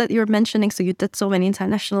collaborations that you're mentioning. So you did so many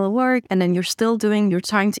international work and then you're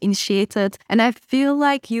trying to initiate it. And I feel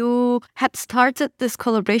like you had started these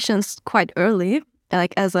collaborations quite early,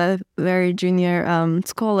 like as a very junior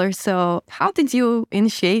scholar. So how did you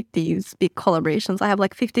initiate these big collaborations? I have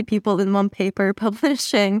like 50 people in one paper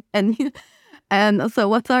publishing and so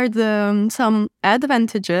what are some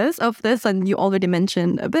advantages of this? And you already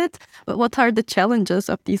mentioned a bit, but what are the challenges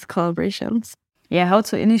of these collaborations? Yeah, how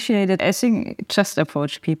to initiate it? I think just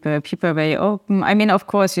approach people. People are very open. I mean, of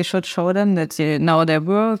course, you should show them that you know their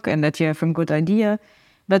work and that you have a good idea.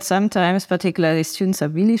 But sometimes, particularly students are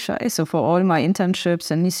really shy. So for all my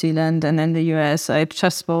internships in New Zealand and in the US, I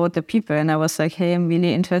just wrote the people and I was like, hey, I'm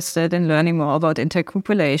really interested in learning more about intergroup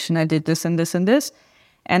relation. I did this and this and this.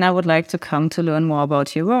 And I would like to come to learn more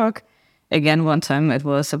about your work. Again, one time it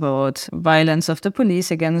was about violence of the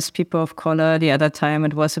police against people of color. The other time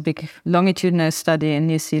it was a big longitudinal study in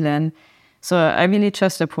New Zealand. So I really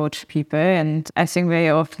just approach people, and I think very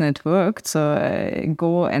often it worked. So I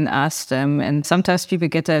go and ask them, and sometimes people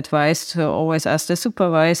get the advice to always ask the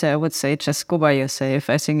supervisor. I would say just go by yourself.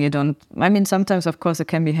 I think you don't, I mean, sometimes of course it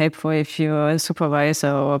can be helpful if you're a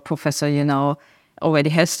supervisor or a professor, already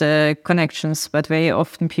has the connections, but very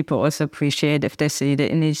often people also appreciate if they see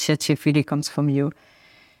the initiative really comes from you.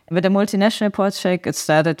 With the multinational project, it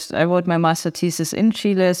started, I wrote my master thesis in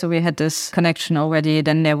Chile, so we had this connection already.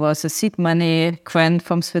 Then there was a seed money grant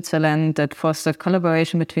from Switzerland that fostered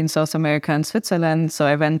collaboration between South America and Switzerland. So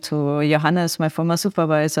I went to Johannes, my former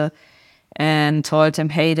supervisor, and told him,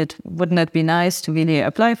 hey, wouldn't it be nice to really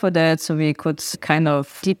apply for that so we could kind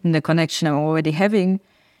of deepen the connection I'm already having?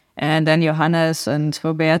 And then Johannes and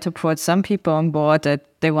Roberto brought some people on board that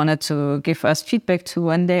they wanted to give us feedback to,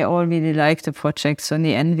 and they all really liked the project. So in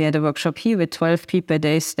the end, we had a workshop here with 12 people.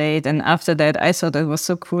 They stayed. And after that, I thought it was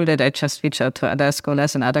so cool that I just reached out to other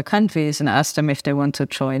scholars in other countries and asked them if they want to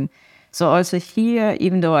join. So also here,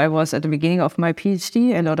 even though I was at the beginning of my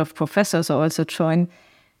PhD, a lot of professors also joined.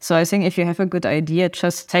 So I think if you have a good idea,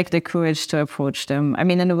 just take the courage to approach them. I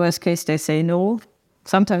mean, in the worst case, they say no.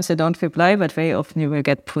 Sometimes they don't reply, but very often you will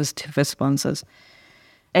get positive responses.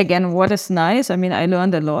 Again, what is nice, I mean, I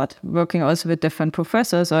learned a lot working also with different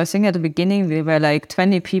professors. So I think at the beginning we were like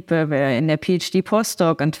 20 people were in their PhD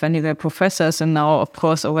postdoc and 20 were professors. And now, of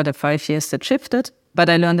course, over the 5 years that shifted. But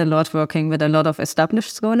I learned a lot working with a lot of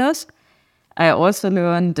established scholars. I also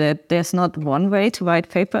learned that there's not one way to write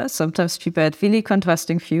papers. Sometimes people had really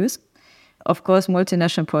contrasting views. Of course,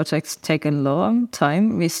 multinational projects take a long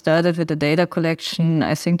time. We started with the data collection,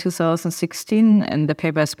 I think, 2016, and the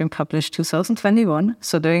paper has been published 2021.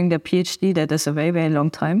 So during the PhD, that is a very, very long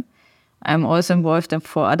time. I'm also involved in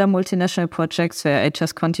 4 other multinational projects where I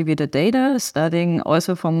just contributed data, starting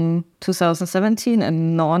also from 2017,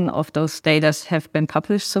 and none of those data have been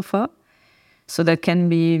published so far. So that can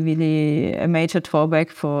be really a major drawback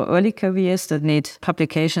for early careers that need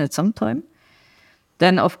publication at some time.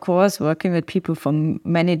 Then, of course, working with people from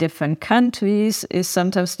many different countries is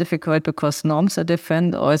sometimes difficult because norms are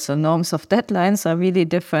different. Also, norms of deadlines are really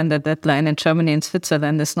different. The deadline in Germany and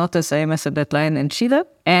Switzerland is not the same as the deadline in Chile.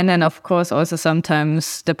 And then, of course, also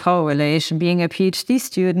sometimes the power relation. Being a PhD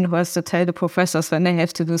student who has to tell the professors when they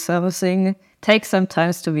have to do something takes some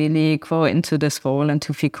time to really grow into this role and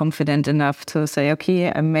to feel confident enough to say,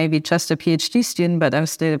 okay, I'm maybe just a PhD student, but I'm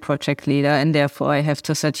still a project leader, and therefore I have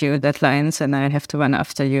to set you deadlines and I have to run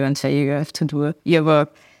after you and tell you have to do your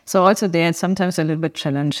work. So also there, it's sometimes a little bit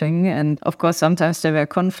challenging. And of course, sometimes there were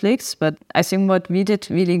conflicts. But I think what we did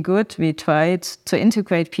really good, we tried to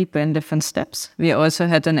integrate people in different steps. We also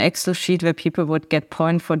had an Excel sheet where people would get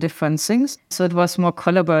points for different things. So it was more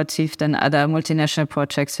collaborative than other multinational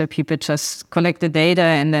projects where people just collect the data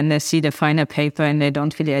and then they see the final paper and they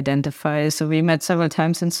don't really identify. So we met several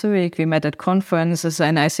times in Zurich. We met at conferences.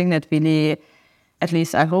 And I think that really, at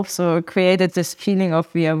least I hope so, created this feeling of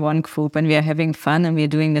we are one group and we are having fun and we are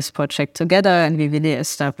doing this project together and we really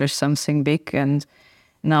established something big. And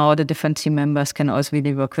now the different team members can also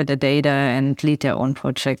really work with the data and lead their own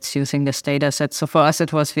projects using this data set. So for us,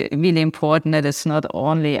 it was really important that it's not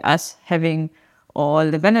only us having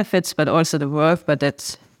all the benefits, but also the work, but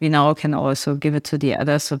that we now can also give it to the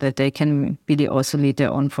others so that they can really also lead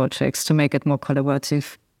their own projects to make it more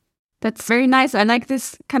collaborative. That's very nice. I like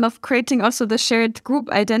this kind of creating also the shared group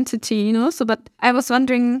identity, So, but I was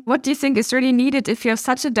wondering, what do you think is really needed if you have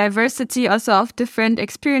such a diversity also of different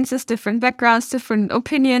experiences, different backgrounds, different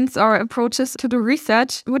opinions or approaches to the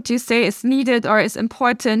research? What do you say is needed or is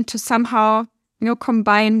important to somehow,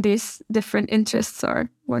 combine these different interests, or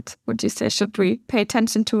what would you say should we pay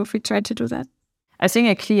attention to if we try to do that? I think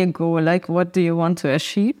a clear goal, like what do you want to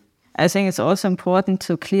achieve? I think it's also important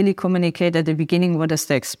to clearly communicate at the beginning what is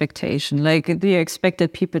the expectation. Like, do you expect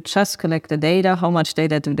that people just collect the data? How much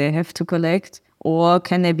data do they have to collect? Or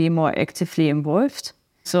can they be more actively involved?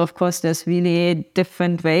 So, of course, there's really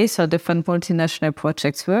different ways how different multinational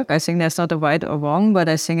projects work. I think there's not a right or wrong, but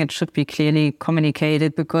I think it should be clearly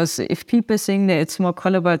communicated, because if people think that it's more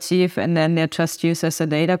collaborative and then they're just used as a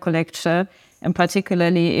data collector, and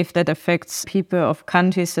particularly if that affects people of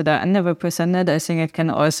countries that are underrepresented, I think it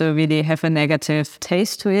can also really have a negative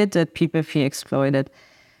taste to it, that people feel exploited.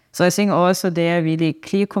 So I think also there are really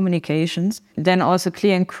clear communications, then also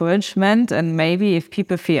clear encouragement. And maybe if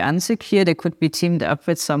people feel insecure, they could be teamed up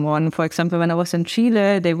with someone. For example, when I was in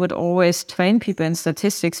Chile, they would always train people in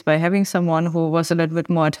statistics by having someone who was a little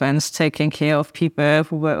bit more advanced, taking care of people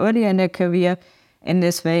who were early in their career. In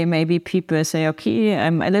this way, maybe people say, okay,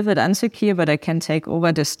 I'm a little bit insecure, but I can take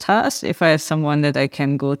over this task if I have someone that I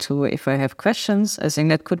can go to if I have questions. I think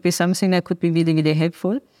that could be something that could be really, really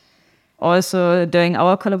helpful. Also, during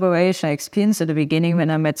our collaboration, I experienced at the beginning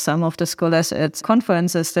when I met some of the scholars at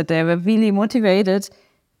conferences that they were really motivated,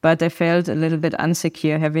 but they felt a little bit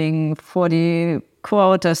insecure having 40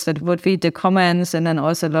 co-authors that would read the comments and then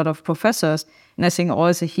also a lot of professors. And I think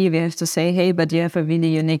also here we have to say, hey, but you have a really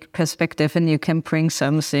unique perspective and you can bring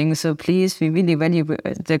something. So please, we really value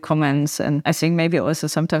the comments. And I think maybe also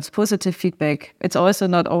sometimes positive feedback. It's also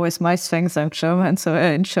not always my strength. I'm German. So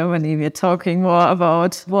in Germany, we're talking more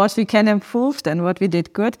about what we can improve than what we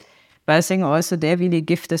did good. But I think also they really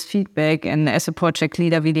give this feedback. And as a project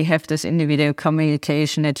leader, really have this individual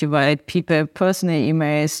communication that you write people personal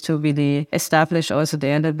emails to really establish also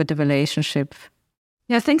there a little bit of relationship.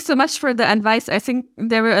 Yeah, thanks so much for the advice. I think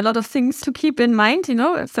there were a lot of things to keep in mind,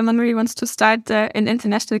 if someone really wants to start an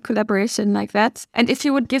international collaboration like that. And if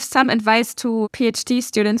you would give some advice to PhD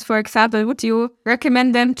students, for example, would you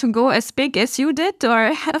recommend them to go as big as you did?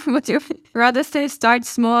 Or would you rather say start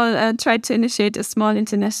small, try to initiate a small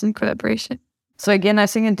international collaboration? So again, I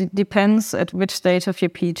think it depends at which stage of your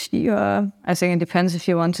PhD you are. I think it depends if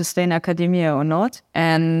you want to stay in academia or not.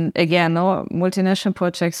 And again, multinational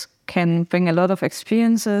projects can bring a lot of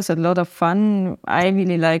experiences, a lot of fun. I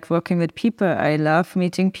really like working with people. I love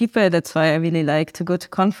meeting people. That's why I really like to go to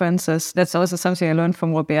conferences. That's also something I learned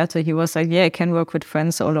from Roberto. He was like, yeah, I can work with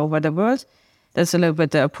friends all over the world. That's a little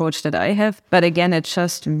bit the approach that I have. But again, it's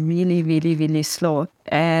just really, really, really slow.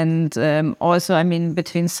 And also, I mean,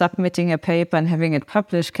 between submitting a paper and having it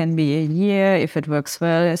published can be a year, if it works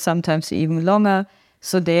well, sometimes even longer.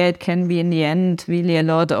 So there it can be, in the end, really a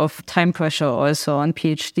lot of time pressure also on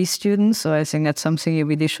PhD students. So I think that's something you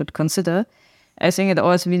really should consider. I think it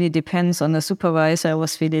also really depends on the supervisor. I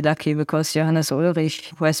was really lucky because Johannes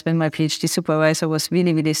Ulrich, who has been my PhD supervisor, was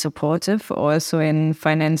really, really supportive also in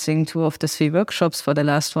financing 2 of the 3 workshops. For the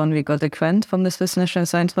last one, we got a grant from the Swiss National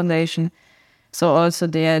Science Foundation. So also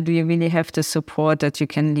there, do you really have the support that you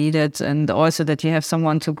can lead it, and also that you have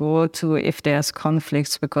someone to go to if there's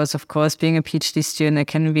conflicts? Because of course, being a PhD student, it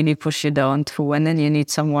can really push you down too, and then you need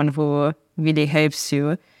someone who really helps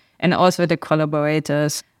you. And also the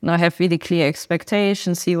collaborators now have really clear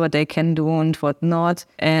expectations, see what they can do and what not.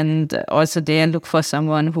 And also there look for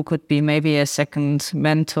someone who could be maybe a second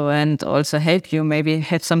mentor and also help you, maybe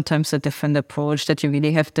have sometimes a different approach, that you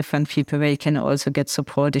really have different people where you can also get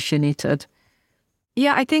support if you need it.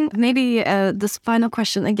 Yeah, I think maybe this final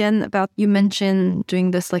question again about, you mentioned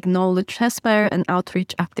doing this like knowledge transfer and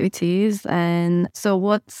outreach activities. And so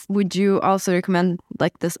what would you also recommend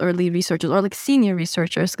like this early researchers or like senior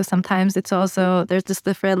researchers? Because sometimes it's also, there's this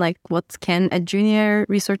different like what can a junior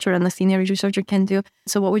researcher and a senior researcher can do.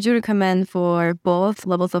 So what would you recommend for both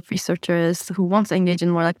levels of researchers who want to engage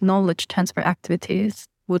in more like knowledge transfer activities?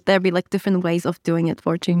 Would there be like different ways of doing it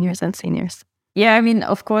for juniors and seniors? Yeah, I mean,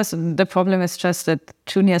 of course, the problem is just that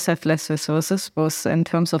juniors have less resources, both in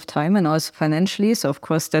terms of time and also financially. So, of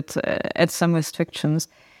course, that adds some restrictions.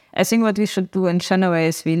 I think what we should do in general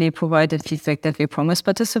is really provide the feedback that we promise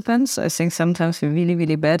participants. I think sometimes we're really,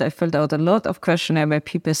 really bad. I filled out a lot of questionnaire where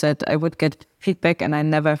people said I would get feedback and I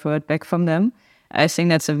never heard back from them. I think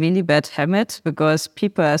that's a really bad habit, because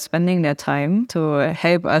people are spending their time to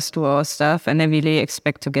help us do our stuff and they really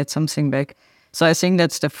expect to get something back. So I think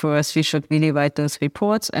that's the first. We should really write those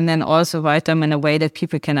reports and then also write them in a way that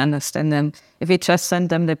people can understand them. If we just send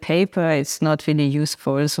them the paper, it's not really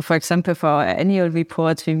useful. So for example, for our annual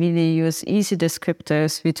reports, we really use easy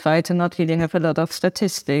descriptors. We try to not really have a lot of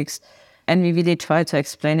statistics, and we really try to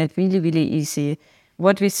explain it really, really easy.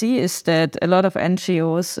 What we see is that a lot of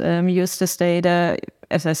NGOs use this data.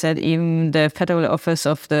 As I said, even the Federal Office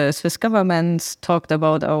of the Swiss government talked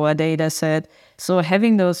about our data set. So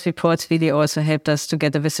having those reports really also helped us to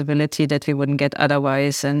get the visibility that we wouldn't get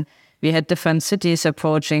otherwise. And we had different cities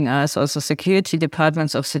approaching us, also security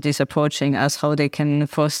departments of cities approaching us, how they can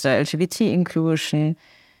foster LGBT inclusion.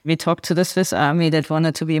 We talked to the Swiss Army that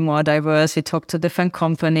wanted to be more diverse. We talked to different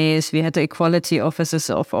companies. We had the equality offices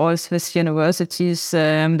of all Swiss universities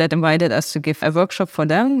that invited us to give a workshop for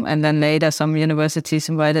them. And then later some universities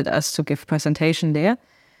invited us to give presentation there.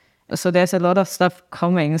 So there's a lot of stuff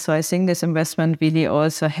coming. So I think this investment really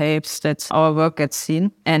also helps that our work gets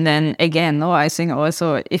seen. And then again, I think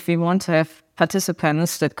also if we want to have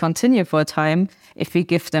participants that continue for a time, if we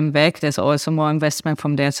give them back, there's also more investment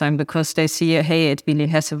from their time, because they see, hey, it really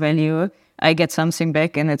has a value. I get something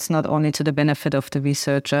back, and it's not only to the benefit of the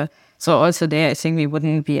researcher. So also there, I think we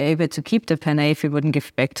wouldn't be able to keep the PenA if we wouldn't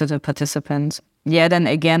give back to the participants. Yeah, then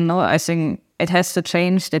again, I think it has to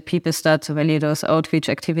change that people start to value those outreach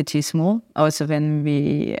activities more. Also, when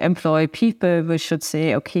we employ people, we should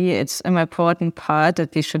say, okay, it's an important part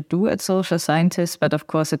that we should do at social scientists, but of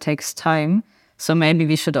course it takes time. So maybe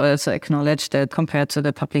we should also acknowledge that compared to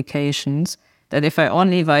the publications, that if I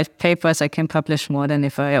only write papers, I can publish more than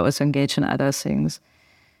if I also engage in other things.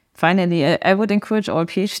 Finally, I would encourage all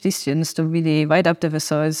PhD students to really write up the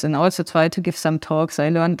results and also try to give some talks. I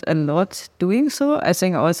learned a lot doing so. I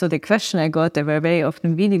think also the question I got, they were very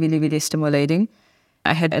often really, really, really stimulating.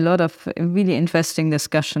 I had a lot of really interesting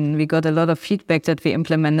discussion. We got a lot of feedback that we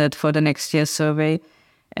implemented for the next year's survey.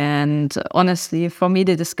 And honestly, for me,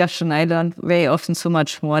 the discussion, I learned very often so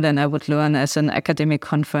much more than I would learn as an academic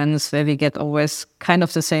conference where we get always kind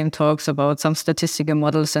of the same talks about some statistical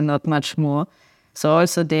models and not much more. So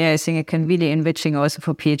also there, I think it can really enriching also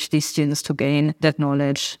for PhD students to gain that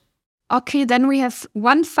knowledge. Okay, then we have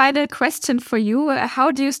one final question for you.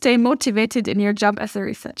 How do you stay motivated in your job as a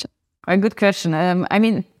researcher? A good question. I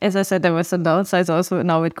mean, as I said, there was some downsides also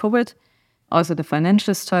now with COVID. Also the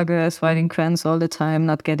financial struggles, writing grants all the time,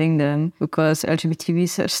 not getting them because LGBT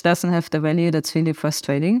research doesn't have the value. That's really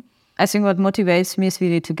frustrating. I think what motivates me is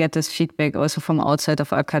really to get this feedback also from outside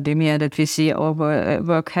of academia, that we see our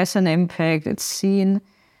work has an impact, it's seen.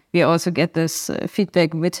 We also get this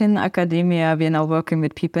feedback within academia. We are now working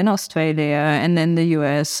with people in Australia and in the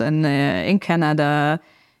US and in Canada.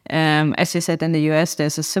 As you said, in the US,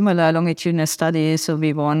 there's a similar longitudinal study. So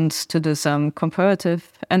we want to do some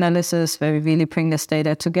comparative analysis where we really bring this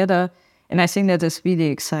data together. And I think that is really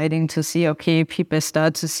exciting to see, okay, people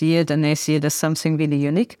start to see it and they see it as something really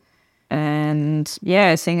unique. And yeah,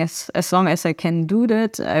 I think as long as I can do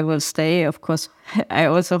that, I will stay. Of course, I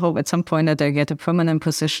also hope at some point that I get a permanent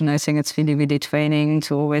position. I think it's really, really training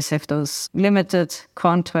to always have those limited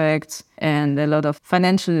contracts and a lot of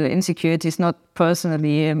financial insecurities, not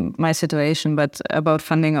personally in my situation, but about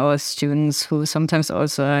funding our students who sometimes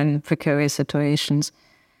also are in precarious situations.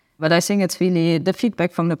 But I think it's really the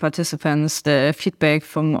feedback from the participants, the feedback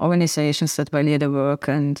from organizations that value the work,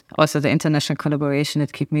 and also the international collaboration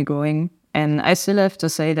that keep me going. And I still have to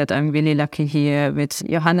say that I'm really lucky here with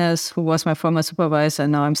Johannes, who was my former supervisor,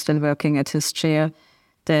 and now I'm still working at his chair,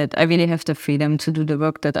 that I really have the freedom to do the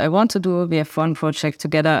work that I want to do. We have one project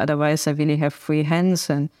together, otherwise I really have free hands,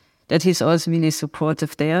 and that he's also really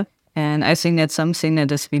supportive there. And I think that's something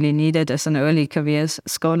that is really needed as an early career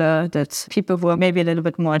scholar, that people who are maybe a little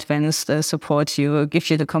bit more advanced support you, give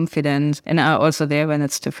you the confidence, and are also there when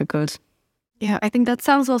it's difficult. Yeah, I think that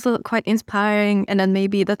sounds also quite inspiring. And then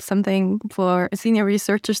maybe that's something for senior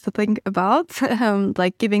researchers to think about,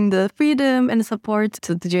 like giving the freedom and support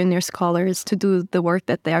to the junior scholars to do the work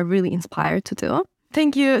that they are really inspired to do.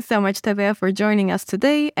 Thank you so much, Tabea, for joining us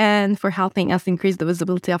today and for helping us increase the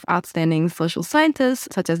visibility of outstanding social scientists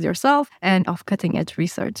such as yourself and of cutting-edge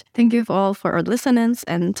research. Thank you all for our listeners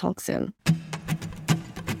and talk soon.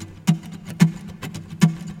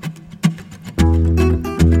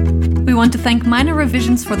 We want to thank Minor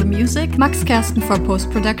Revisions for the music, Max Kersten for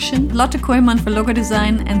post-production, Lotte Kohlmann for logo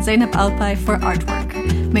design, and Zeynep Alpay for artwork.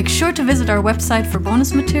 Make sure to visit our website for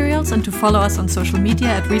bonus materials and to follow us on social media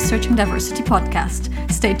at Researching Diversity Podcast.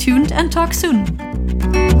 Stay tuned and talk soon.